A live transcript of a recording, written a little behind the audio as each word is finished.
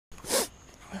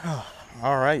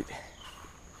All right.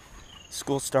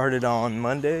 School started on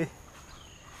Monday.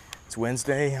 It's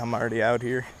Wednesday. I'm already out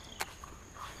here.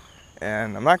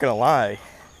 And I'm not gonna lie,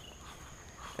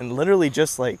 in literally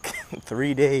just like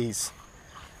 3 days,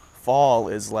 fall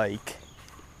is like,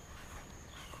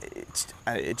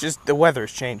 the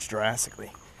weather's changed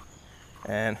drastically.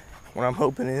 And what I'm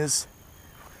hoping is,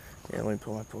 let me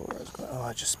pull my polarized glass. Oh,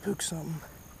 I just spooked something.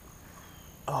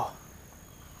 Oh,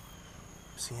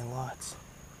 I'm seeing lots.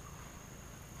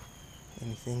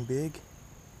 Anything big?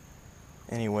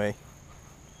 Anyway.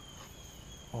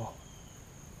 Oh,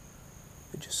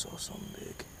 I just saw something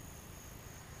big.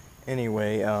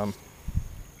 Anyway, I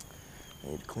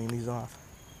need to clean these off.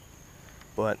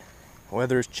 But the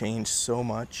weather's changed so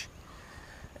much.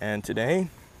 And today,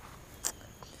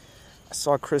 I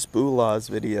saw Chris Bulaw's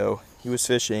video. He was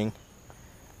fishing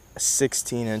a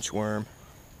 16-inch worm.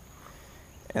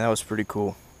 And that was pretty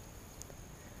cool.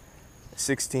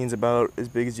 16's about as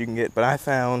big as you can get. But I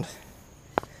found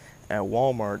at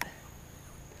Walmart,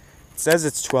 it says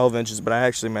it's 12 inches, but I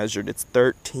actually measured. It's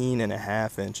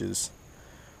 13.5 inches.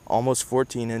 Almost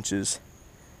 14 inches.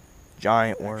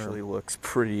 Giant worm. Actually looks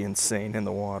pretty insane in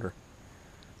the water.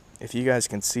 If you guys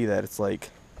can see that, it's like,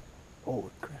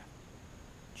 holy crap.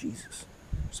 Jesus.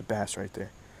 There's a bass right there.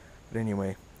 But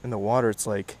anyway, in the water, it's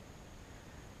like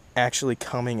actually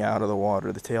coming out of the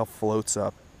water. The tail floats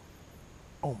up.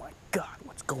 Oh my God,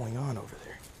 what's going on over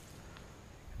there?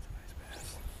 That's a nice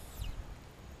bass.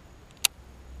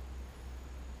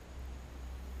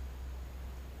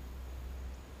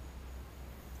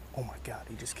 Oh my God,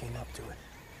 he just came up to it.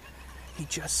 He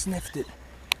just sniffed it.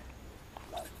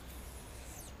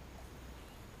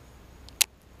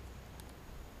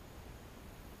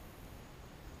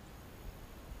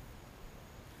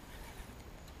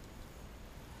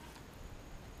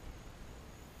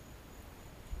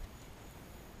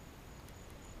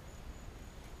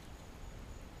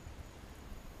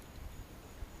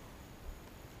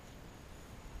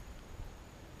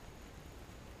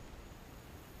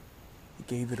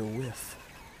 He gave it a whiff.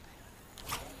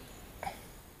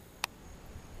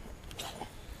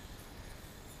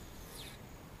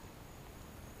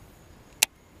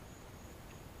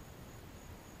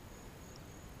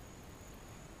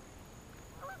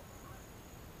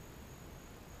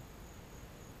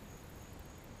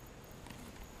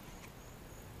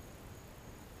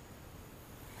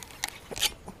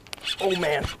 Oh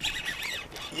man,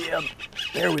 yeah,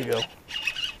 there we go.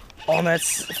 On that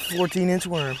 14-inch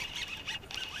worm.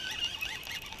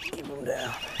 Keep him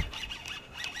down.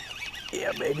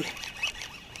 Yeah, baby.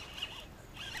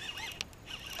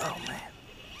 Oh man,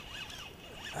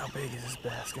 how big is this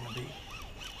bass gonna be?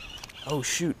 Oh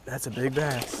shoot, that's a big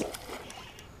bass.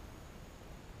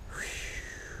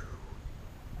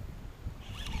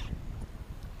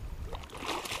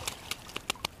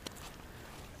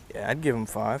 Yeah, I'd give him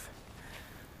 5.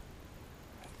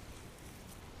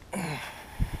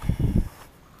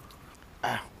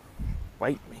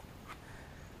 Bite me.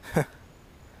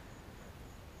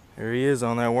 There he is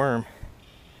on that worm.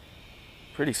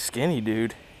 Pretty skinny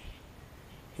dude.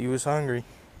 He was hungry.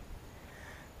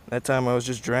 That time I was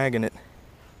just dragging it.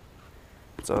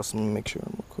 It's awesome. Let me make sure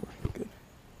I'm recording. Good.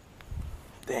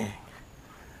 Dang.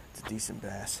 It's a decent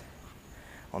bass.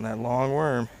 On that long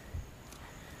worm.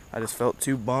 I just felt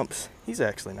 2 bumps. He's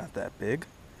actually not that big.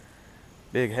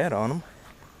 Big head on him.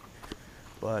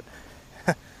 But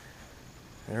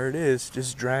there it is,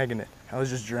 just dragging it. I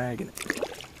was just dragging it.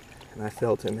 And I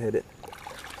felt him hit it.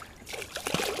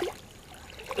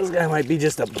 This guy might be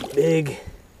just a big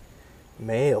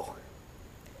male.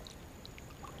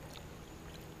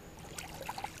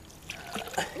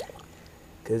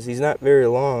 Because he's not very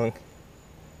long.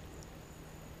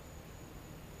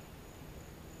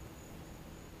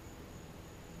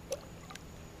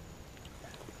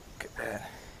 Look at that.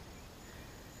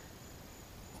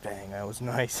 Dang, that was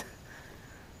nice.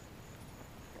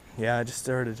 Yeah, I just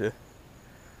started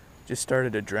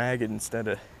to drag it instead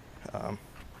of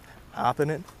hopping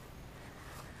it,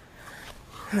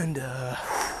 and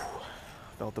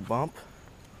felt a bump.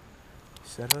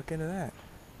 Set hook into that.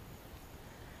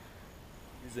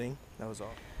 That was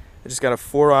all. I just got a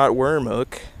 4/0 worm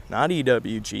hook, not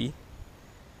EWG.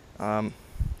 I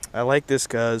like this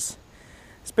because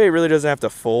this bait really doesn't have to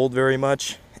fold very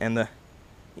much, and the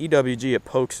EWG, it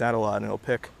pokes out a lot and it'll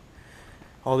pick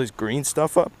all this green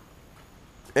stuff up.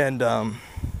 And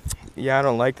yeah, I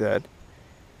don't like that.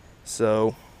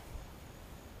 So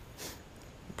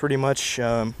pretty much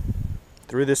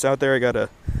threw this out there. I got a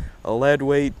lead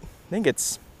weight. I think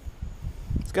it's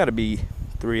got to be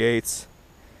 3/8.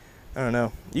 I don't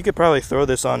know. You could probably throw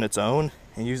this on its own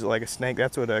and use it like a snake.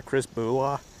 That's what Chris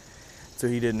Bulaw, so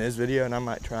he did in his video, and I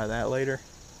might try that later.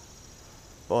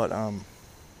 But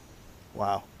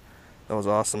wow, that was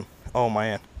awesome. Oh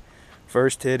man,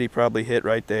 first hit he probably hit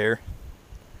right there.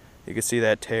 You can see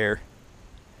that tear,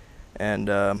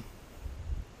 and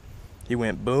he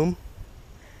went boom,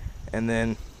 and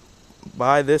then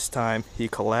by this time he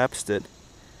collapsed it,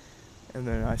 and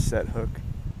then I set hook.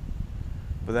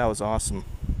 But that was awesome.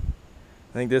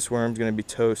 I think this worm's gonna be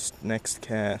toast next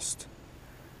cast.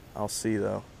 I'll see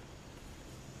though.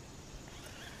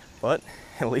 But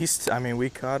at least, I mean, we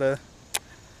caught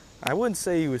I wouldn't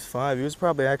say he was 5. He was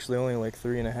probably actually only like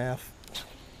 3.5.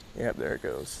 Yep, there it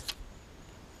goes.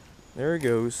 There it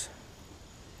goes.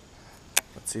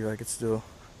 Let's see if I can still.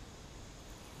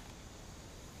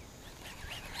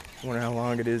 I wonder how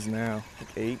long it is now. Like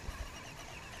 8.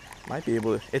 Might be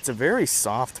able to. It's a very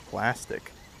soft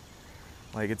plastic.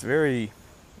 Like it's very.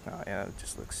 Oh yeah, it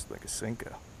just looks like a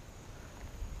Senko.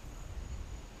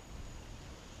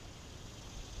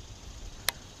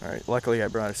 Alright, luckily I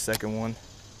brought a second one.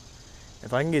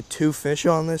 If I can get 2 fish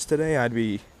on this today, I'd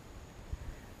be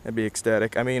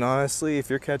ecstatic. I mean, honestly,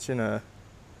 if you're catching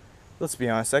let's be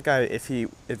honest, that guy, if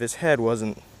his head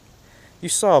wasn't, you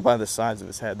saw by the size of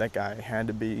his head, that guy had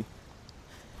to be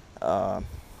 5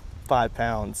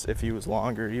 pounds. If he was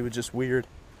longer, he was just weird,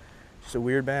 just a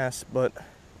weird bass. But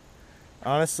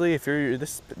honestly, if you're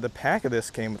the pack of this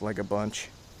came with like a bunch.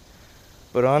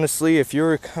 But honestly, if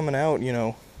you're coming out, you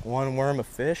know, 1 worm a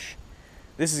fish,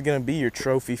 this is gonna be your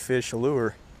trophy fish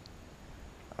lure.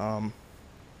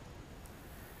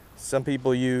 Some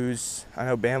people use, I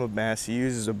know Bama Bass, he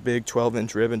uses a big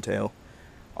 12-inch ribbon tail.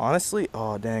 Honestly,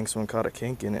 oh dang, someone caught a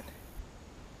kink in it.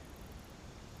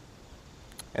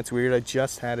 That's weird, I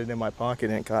just had it in my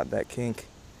pocket and it caught that kink.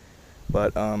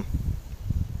 But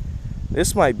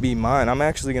this might be mine. I'm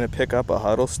actually gonna pick up a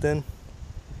Huddleston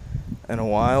in a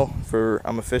while I'm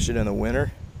gonna fish it in the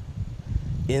winter.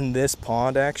 In this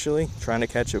pond actually, trying to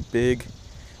catch a big,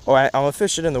 I'm gonna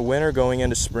fish it in the winter going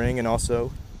into spring and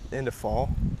also into fall.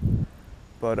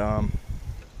 But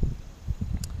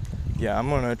yeah, I'm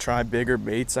gonna try bigger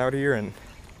baits out here, and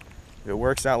if it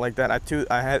works out like that,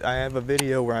 I have a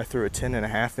video where I threw a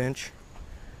 10.5 inch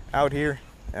out here,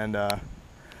 and I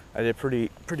did pretty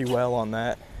well on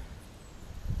that.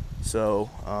 So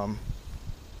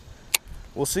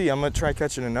we'll see. I'm gonna try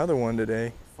catching another one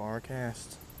today. Far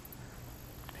cast.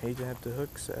 Hate to have the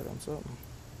hook set on something.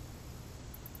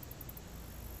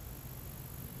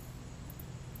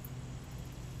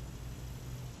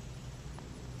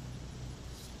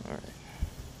 All right.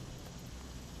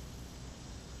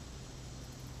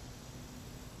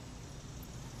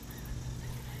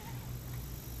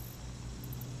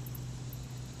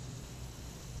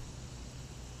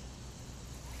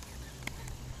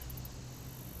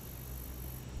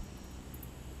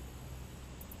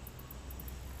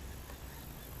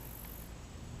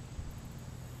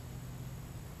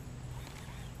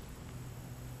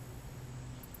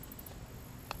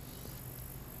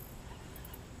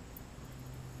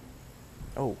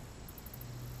 Oh.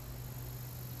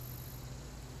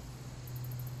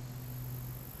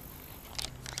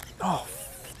 Oh,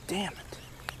 damn it.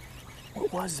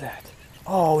 What was that?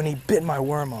 Oh, and he bit my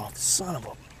worm off. Son of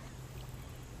a.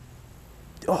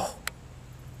 Oh.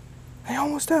 I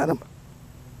almost had him.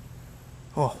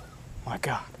 Oh, my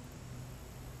God.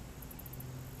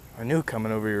 I knew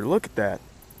coming over here. Look at that.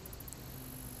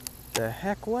 The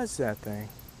heck was that thing?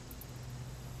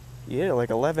 He hit it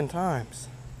like 11 times.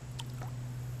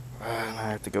 I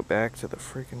have to go back to the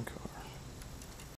freaking car.